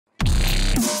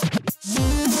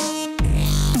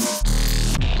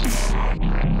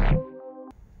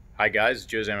Hi guys, it's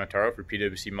Joe Zamataro for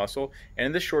PWC Muscle, and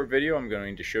in this short video I'm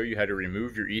going to show you how to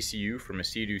remove your ECU from a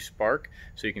SeaDoo Spark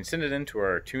so you can send it into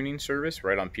our tuning service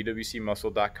right on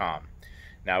pwcmuscle.com.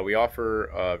 Now we offer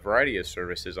a variety of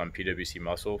services on PWC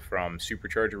Muscle, from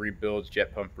supercharger rebuilds,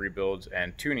 jet pump rebuilds,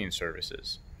 and tuning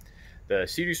services. The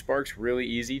SeaDoo Spark's really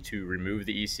easy to remove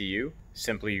the ECU.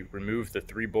 Simply remove the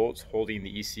 3 bolts holding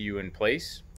the ECU in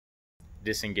place,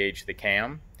 disengage the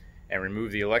cam, and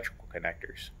remove the electrical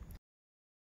connectors.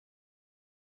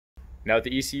 Now with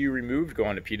the ECU removed, go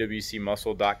on to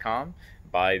pwcmuscle.com,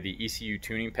 buy the ECU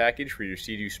tuning package for your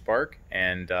SeaDoo Spark,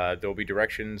 and there'll be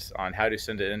directions on how to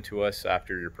send it in to us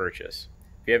after your purchase.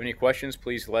 If you have any questions,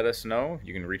 please let us know.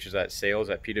 You can reach us at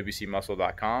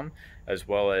sales@pwcmuscle.com, as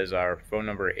well as our phone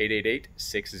number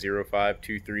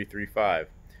 888-605-2335.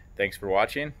 Thanks for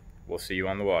watching. We'll see you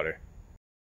on the water.